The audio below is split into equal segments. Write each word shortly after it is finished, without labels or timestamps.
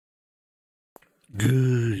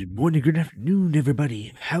Good morning, good afternoon,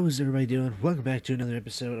 everybody. How's everybody doing? Welcome back to another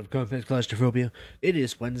episode of Claustrophobia. It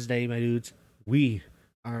is Wednesday, my dudes. We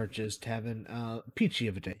are just having peachy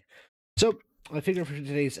of a day. So I figured for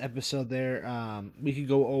today's episode, we could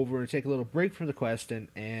go over and take a little break from the quest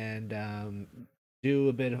and do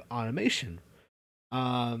a bit of automation.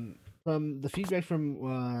 From the feedback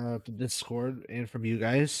from the Discord and from you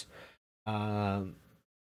guys, um,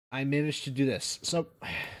 I managed to do this. So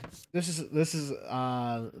this is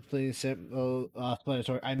plain simple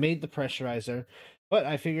explanatory. I made the pressurizer, but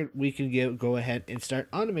I figured we can go ahead and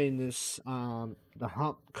start automating this the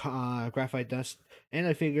hop graphite dust, and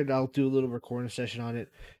I figured I'll do a little recording session on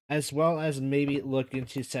it, as well as maybe look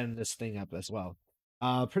into setting this thing up as well.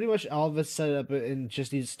 Pretty much all of it's set up and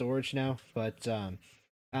just needs storage now, but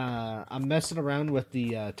I'm messing around with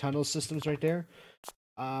the tunnel systems right there.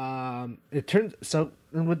 It turns so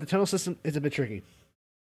with the tunnel system, it's a bit tricky.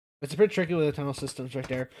 It's a bit tricky with the tunnel systems right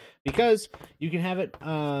there because you can have it.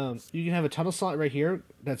 You can have a tunnel slot right here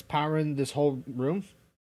that's powering this whole room,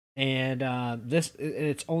 and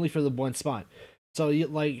it's only for the one spot. So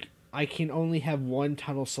I can only have one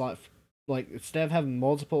tunnel slot. Like instead of having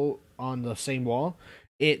multiple on the same wall,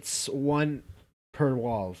 it's one per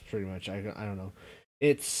wall pretty much. I don't know.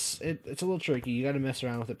 It's a little tricky. You got to mess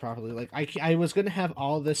around with it properly. Like I was gonna have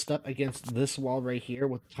all this stuff against this wall right here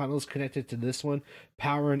with tunnels connected to this one,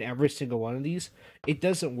 powering every single one of these. It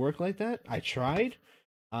doesn't work like that. I tried,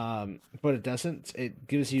 but it doesn't. It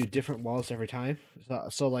gives you different walls every time.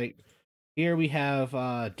 So like here we have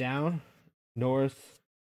down, north,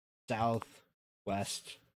 south,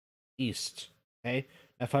 west, east. Okay.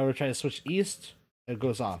 If I were to try to switch east, it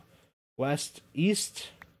goes off. West, east,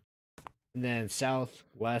 and then south,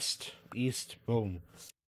 west, east, boom.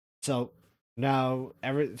 So now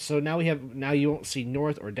we have now you won't see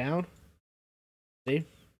north or down. See?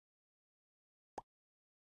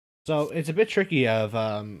 So it's a bit tricky of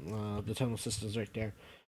the tunnel systems right there.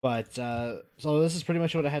 But so this is pretty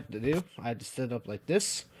much what I had to do. I had to set it up like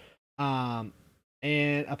this. Um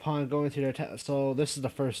and upon going through their test, so this is the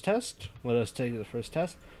first test. Let us take the first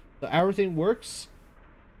test. So everything works.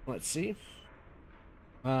 Let's see.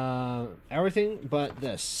 Everything but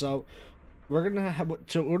this. So we're gonna have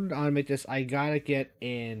to in order to automate this. I gotta get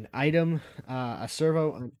an item, a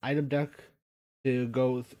servo, an item duck to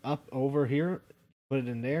go up over here, put it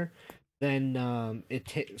in there. Then then it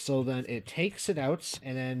takes it out,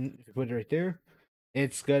 and then if you put it right there,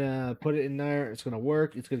 it's gonna put it in there. It's gonna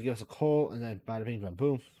work. It's gonna give us a coal, and then bada bing, bada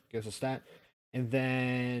boom, gives us that. And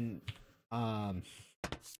then um,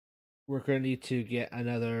 we're gonna need to get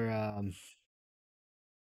another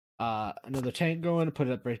tank going. Put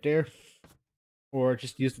it up right there, or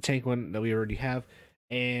just use the tank one that we already have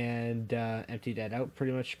and empty that out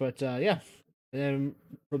pretty much. But yeah, and then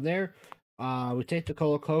from there, we take the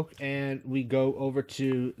cola coke and we go over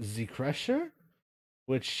to the crusher,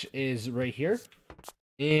 which is right here.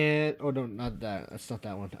 And oh no, not that. That's not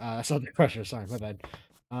that one. That's not the crusher. Sorry, my bad.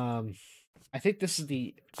 Um, I think that's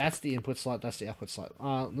the input slot. That's the output slot.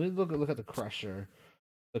 Let me look at the crusher.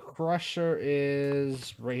 The crusher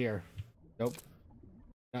is right here. Nope,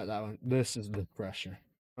 not that one. This is the crusher.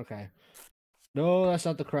 Okay. No, that's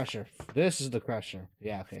not the crusher. This is the crusher.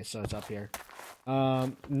 Yeah, okay, so it's up here.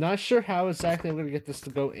 Not sure how exactly I'm gonna get this to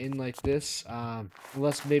go in like this.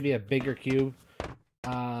 Unless maybe a bigger cube.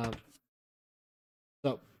 Um,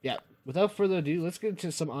 so yeah, without further ado, let's get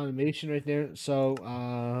into some automation right there.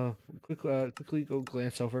 So, quickly go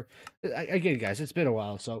glance over. Again, guys, it's been a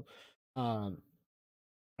while, so um,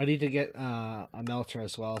 I need to get a melter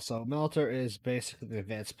as well. So melter is basically the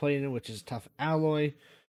advanced platinum, which is tough alloy.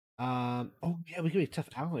 Oh yeah, we can make tough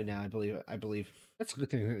alloy now. I believe that's a good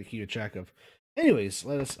thing to keep track of. Anyways,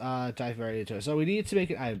 let us dive right into it. So we need to make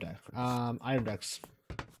an item deck. Item decks.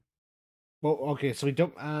 Well, okay, so we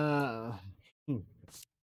don't.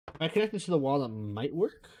 If I connect this to the wall, that might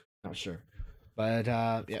work. Not sure, but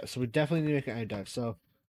yeah. So we definitely need to make an item deck. So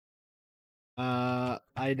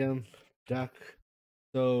item deck.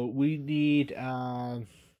 So we need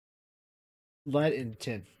lead and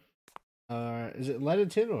tin. Is it lead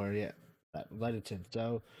and tin or yeah, lead and tin.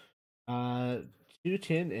 So Uh, 2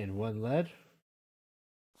 tin and 1 lead.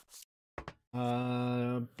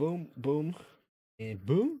 Boom, boom, and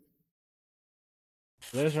boom.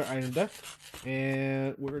 There's our item deck,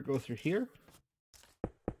 and we're gonna go through here.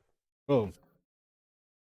 Boom.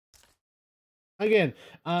 Again,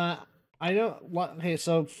 I know what. Okay,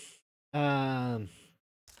 so, um,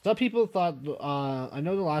 some people thought. I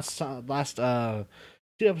know the last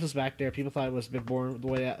 2 episodes back there, people thought it was a bit boring the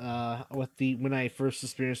way with the when I first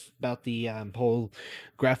experienced about the whole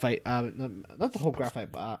graphite. Not the whole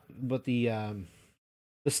graphite, but the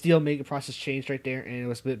the steel making process changed right there, and it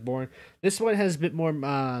was a bit boring. This one has a bit more.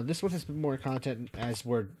 This one has a bit more content as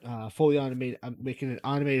we're fully automated, making an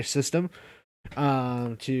automated system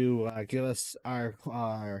to give us our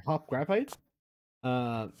hop graphite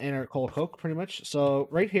and our coal coke pretty much. So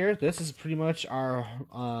right here, this is pretty much our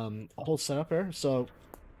whole setup here. So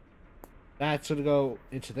that's gonna go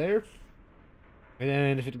into there, and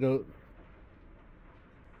then if it go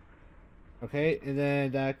okay, and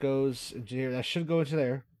then that goes into here. That should go into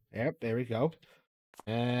there. Yep, there we go.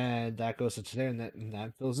 And that goes into there, and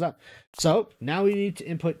that fills it up. So now we need to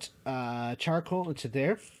input charcoal into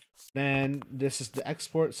there. Then this is the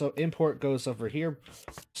export. So import goes over here.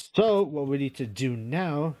 So what we need to do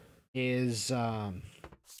now is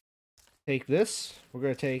take this. We're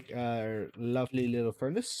gonna take our lovely little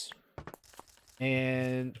furnace,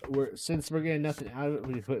 and since we're getting nothing out of it,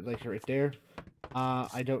 we put it like right there.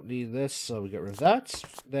 I don't need this, so we get rid of that.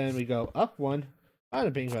 Then we go up one.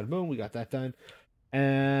 Bada bing, bada boom. We got that done.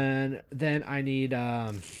 And then I need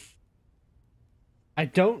I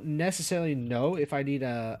don't necessarily know if I need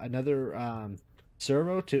another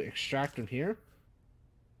servo to extract from here.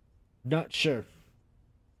 Not sure.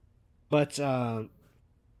 But I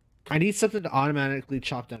need something to automatically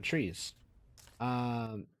chop down trees.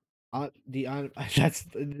 That's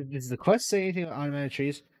does the quest say anything about automatic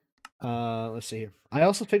trees? Let's see here. I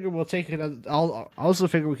also figure we'll take another. I'll also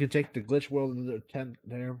figure we can take the glitch world another 10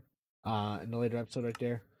 there. In the later episode right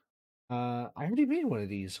there. I already made one of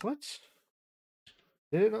these. What?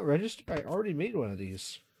 Did it not register? I already made one of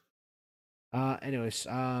these. Anyways,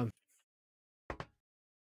 or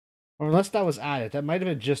unless that was added, that might have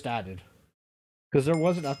been just added, because there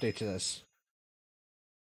was an update to this.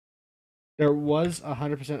 There was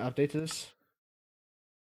 100% update to this.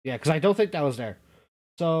 Yeah, because I don't think that was there.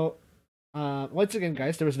 So, once again,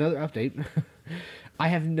 guys, there was another update. I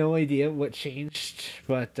have no idea what changed,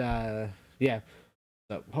 but yeah.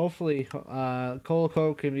 So hopefully, coal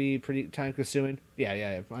coke can be pretty time consuming.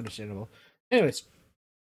 Yeah, understandable. Anyways,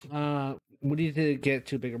 we need to get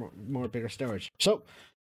to bigger storage. So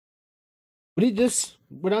we need this.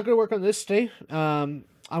 We're not gonna work on this today. I'm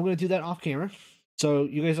gonna do that off camera. So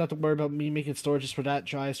you guys don't have to worry about me making storages for that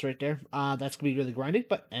drives right there. That's gonna be really grinding.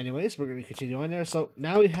 But anyways, we're gonna continue on there. So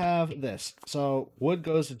now we have this. So wood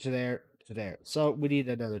goes into there to there. So we need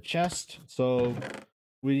another chest. So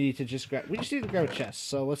we need to just grab. We just need to grab a chest.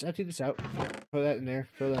 So let's empty this out. Put that in there.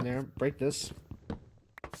 Throw that in there. Break this.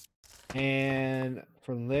 And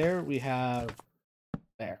from there we have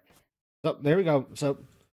there. So there we go. So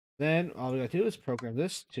then all we gotta do is program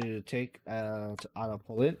this to take to auto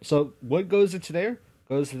pull in. So wood goes into there,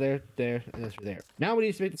 goes to there, there, and then through there. Now we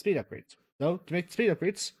need to make the speed upgrades. So to make the speed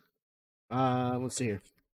upgrades, let's see here.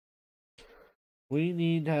 We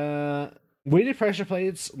need weighted pressure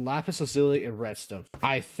plates, lapis lazuli, and redstone.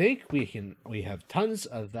 I think we have tons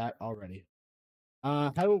of that already.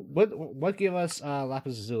 What gave us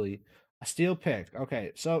lapis lazuli? A steel pick.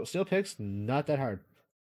 Okay, so steel picks not that hard.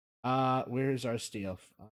 Where's our steel?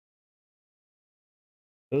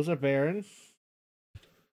 Those are barren.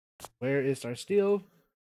 Where is our steel?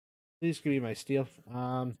 Please give me my steel.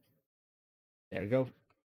 There we go.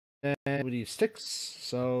 And we need sticks,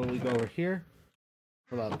 so we go over here.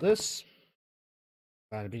 Pull out this.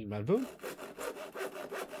 Bada bing, bada boom.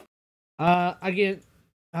 Again,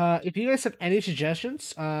 if you guys have any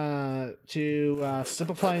suggestions to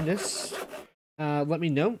simplifying this, let me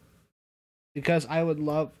know, because I would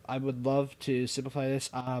love to simplify this.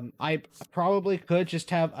 I probably could just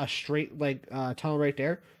have a straight tunnel right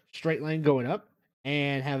there, straight line going up,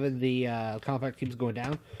 and having the compact cubes going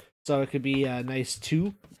down, so it could be a nice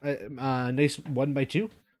nice 1x2.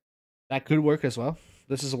 That could work as well.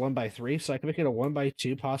 This is a 1x3, so I can make it a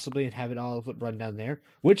 1x2 possibly and have it all run down there,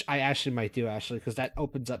 which I actually might do because that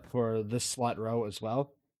opens up for this slot row as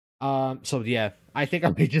well. So yeah, I think I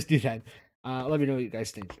might just do that. Let me know what you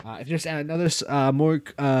guys think. If there's another more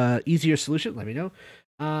easier solution, let me know.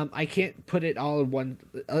 I can't put it all in one.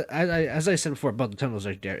 As I said before about the tunnels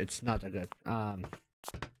right there, it's not that good.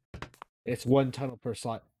 It's one tunnel per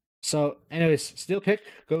slot. So, anyways, steel pick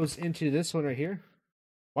goes into this one right here.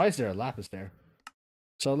 Why is there a lapis there?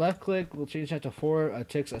 So left click, we'll change that to 4. It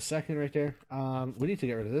takes a second right there. We need to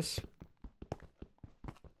get rid of this.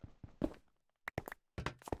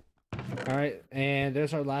 Alright, and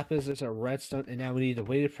there's our lapis, there's our redstone, and now we need the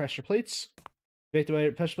weighted pressure plates. To make the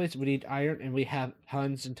weighted pressure plates, we need iron, and we have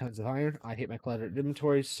tons and tons of iron. I hate my cluttered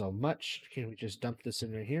inventory so much. Can we just dump this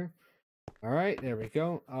in right here? Alright, there we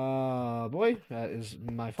go. Boy, that is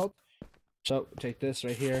my fault. So, take this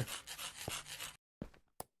right here.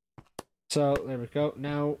 So there we go.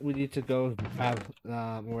 Now we need to go have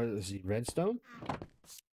more of the redstone.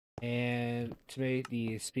 And to make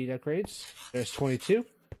the speed upgrades, there's 22.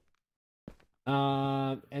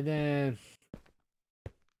 And then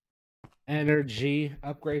energy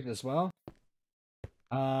upgrade as well.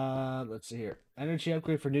 Let's see here. Energy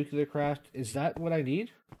upgrade for nuclear craft. Is that what I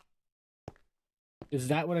need? Is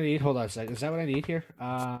that what I need? Hold on a second. Is that what I need here?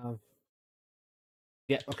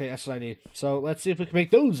 Yeah, okay, that's what I need. So let's see if we can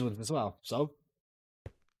make those ones as well. So,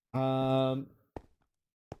 um,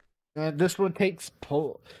 this one takes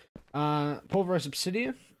pulverized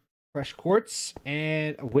obsidian, fresh quartz,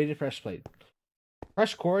 and a weighted fresh plate.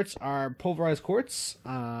 Fresh quartz are pulverized quartz.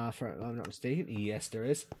 If I'm not mistaken, yes, there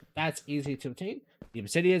is. That's easy to obtain. The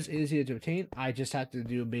obsidian is easy to obtain. I just have to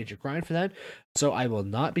do a major grind for that, so I will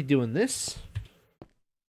not be doing this.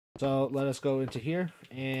 So let us go into here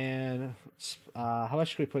and how much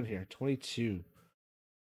should we put in here? 22.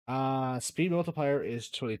 Speed multiplier is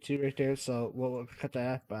 22 right there, so we'll cut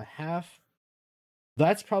that by half.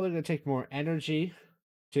 That's probably gonna take more energy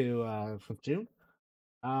to consume.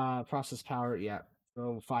 Process power, yeah.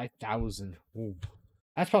 So 5,000. Ooh.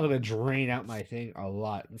 That's probably gonna drain out my thing a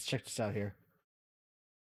lot. Let's check this out here.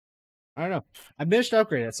 I don't know. I managed to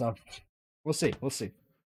upgrade it, so we'll see. We'll see.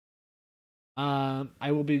 I'll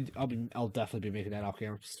definitely be making that off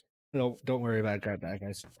camera. No, don't worry about that,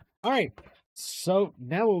 guys. All right. So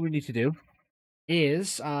now what we need to do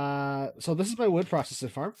is so this is my wood processing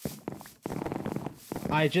farm.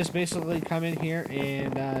 I just basically come in here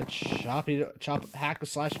and hack a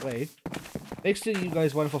slash blade. Thanks to you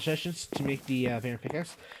guys' wonderful suggestions to make the Van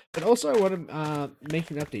pickaxe. But also I want to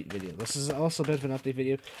make an update video. This is also a bit of an update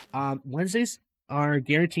video. Wednesdays are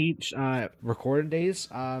guaranteed recording days.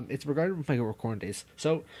 It's regarding with my recording days.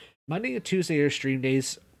 So Monday and Tuesday are stream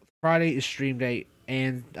days. Friday is stream day,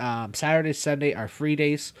 and Saturday, Sunday are free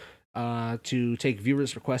days to take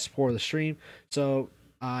viewers' requests for the stream. So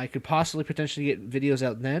I could possibly potentially get videos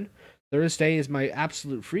out then. Thursday is my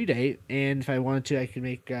absolute free day, and if I wanted to, I could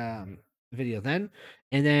make video then.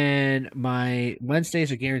 And then my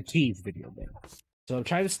Wednesdays are guaranteed video day. So I'm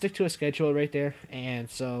trying to stick to a schedule right there, and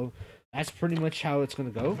so that's pretty much how it's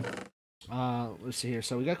gonna go. Let's see here.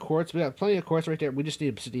 So we got quartz. We got plenty of quartz right there. We just need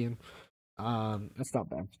obsidian. That's not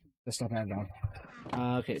bad. That's not bad at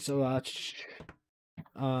all. Okay, so that's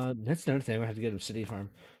another thing. I have to get obsidian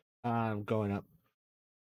farm going up.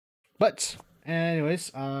 But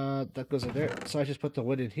anyways, that goes in there. So I just put the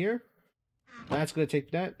wood in here. That's gonna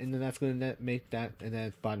take that, and then that's gonna make that, and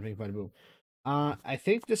then bada bing, bada boom. I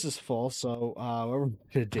think this is full. So what we're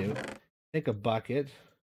gonna do? Take a bucket,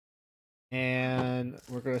 and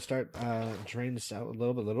we're gonna start drain this out a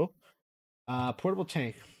little. Portable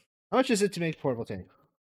tank. How much is it to make portable tank?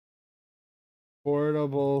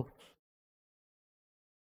 Portable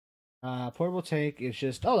tank is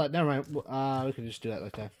just never mind. We can just do that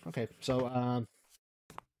like that. Okay, so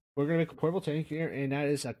we're gonna make a portable tank here, and that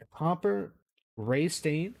is a copper gray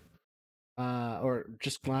stain, or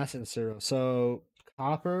just glass and zero. So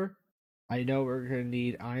copper, I know we're gonna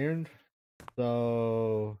need iron.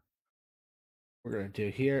 So what we're gonna do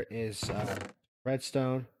here is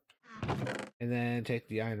redstone, and then take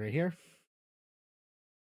the iron right here.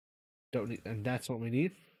 Don't need, and that's what we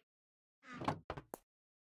need.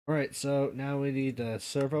 All right, so now we need the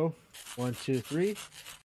servo. 1, 2, 3.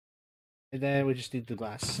 And then we just need the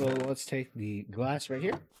glass. So let's take the glass right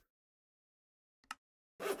here.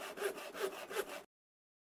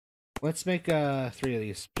 Let's make 3 of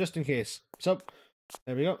these, just in case. So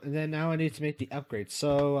there we go. And then now I need to make the upgrades.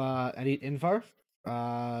 So I need Invar.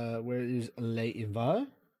 Where is Le Invar?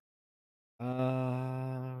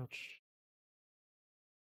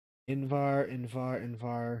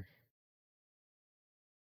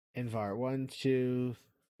 Invar. 1, 2,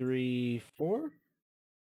 3, 4.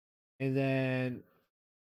 And then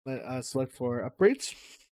let us look for upgrades.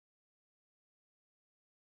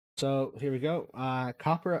 So here we go.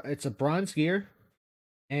 Copper, it's a bronze gear.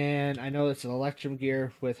 And I know it's an electrum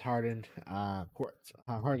gear with hardened quartz,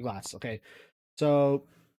 hard glass. Okay. So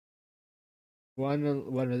one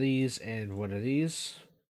of these and one of these.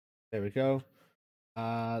 There we go.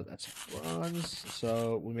 That's bronze.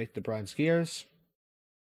 So we make the bronze gears.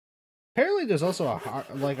 Apparently, there's also a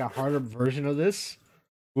harder version of this,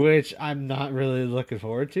 which I'm not really looking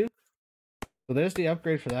forward to. So there's the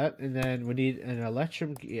upgrade for that, and then we need an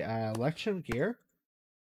electrum gear,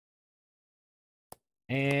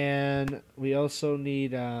 and we also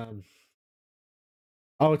need oh,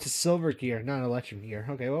 it's a silver gear, not an electrum gear.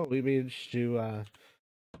 Okay, well we managed to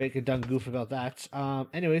make a dumb goof about that.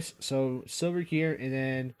 Anyways, so silver gear, and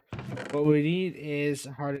then what we need is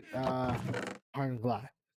hardened glass.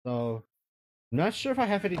 So I'm not sure if I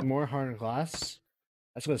have any more hardened glass.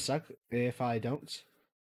 That's gonna suck if I don't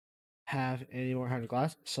have any more hardened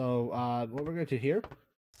glass. So what we're gonna do here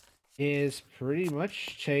is pretty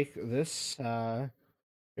much take this. Here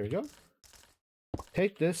we go.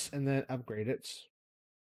 Take this and then upgrade it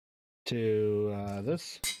to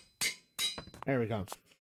this. There we go.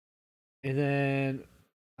 And then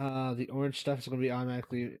the orange stuff is going to be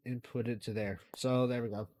automatically inputted to there. So there we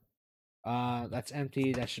go. That's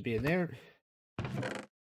empty. That should be in there.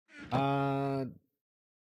 Uh,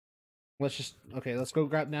 let's just okay. Let's go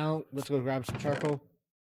grab now. Let's go grab some charcoal.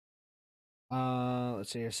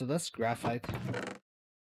 Let's see here. So that's graphite.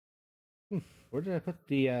 Where did I put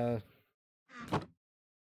the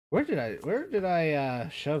where did I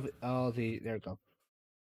shove all the there we go.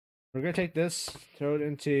 We're gonna take this, throw it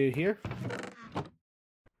into here.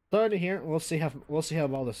 Throw it in here. We'll see how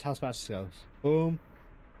all this how fast this goes. Boom,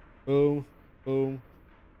 boom, boom.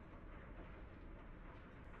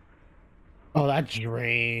 Oh, that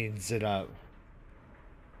drains it up.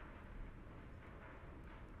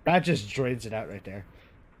 That just drains it out right there.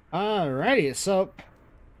 Alrighty, so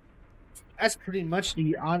that's pretty much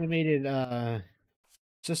the automated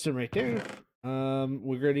system right there.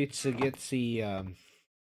 We're gonna need to get the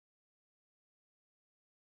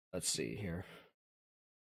let's see here.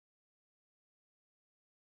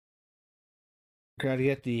 Gotta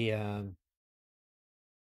get the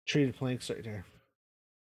treated planks right there.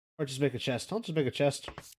 Or just make a chest. I'll just make a chest.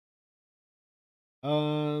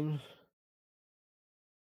 I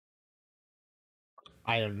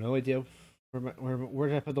have no idea. Where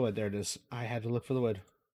did I put the wood? There it is. I had to look for the wood.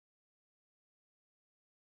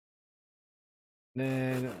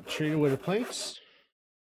 Then treated wood planks.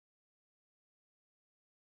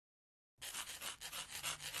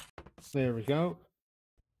 There we go.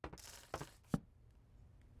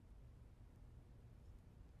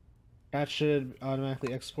 That should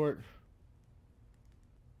automatically export.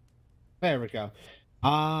 There we go.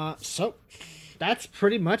 So that's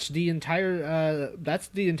pretty much the entire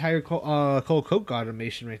coal coke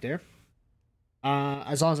automation right there.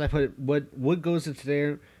 As long as I put it, wood goes into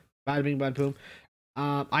there, bada bing bada boom.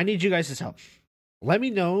 I need you guys' help. Let me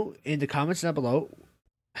know in the comments down below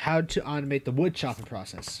how to automate the wood chopping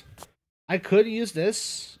process. I could use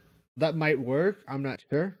this. That might work. I'm not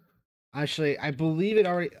sure. Actually, I believe it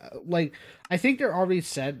already. I think they're already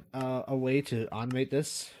said a way to automate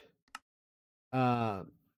this.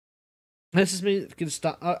 This is made can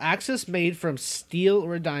stop axis made from steel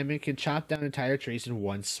or a diamond can chop down entire trees in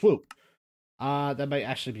one swoop. That might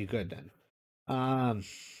actually be good then.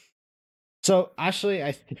 So actually,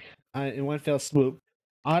 I in one fell swoop,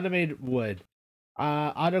 automated wood,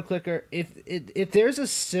 auto clicker. If there's a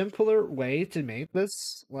simpler way to make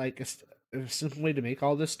this, like a simple way to make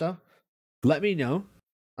all this stuff, let me know.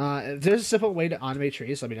 If there's a simple way to automate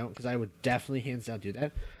trees, let me know because I would definitely hands down do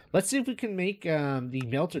that. Let's see if we can make the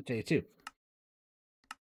melter today too.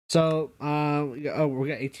 So, we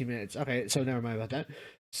got 18 minutes. Okay, so never mind about that.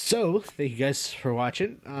 So, thank you guys for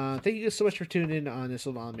watching. Thank you guys so much for tuning in on this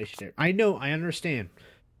little automation there. I know, I understand.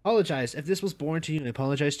 Apologize if this was boring to you. I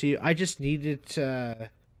apologize to you. I just needed to.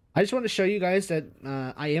 I just want to show you guys that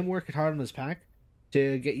I am working hard on this pack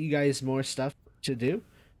to get you guys more stuff to do,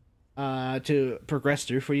 to progress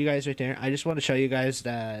through for you guys right there. I just want to show you guys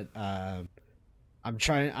that I'm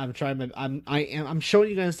showing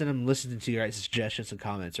you guys that I'm listening to your guys' suggestions and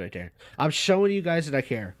comments right there. I'm showing you guys that I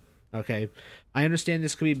care. Okay, I understand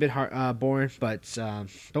this could be a bit hard, boring, but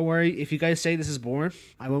don't worry. If you guys say this is boring,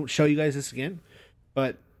 I won't show you guys this again.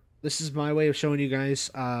 But this is my way of showing you guys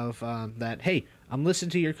of that. Hey, I'm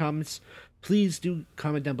listening to your comments. Please do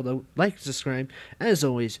comment down below, like, subscribe. As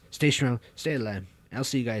always, stay strong, stay alive. I'll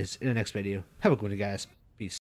see you guys in the next video. Have a good one, guys.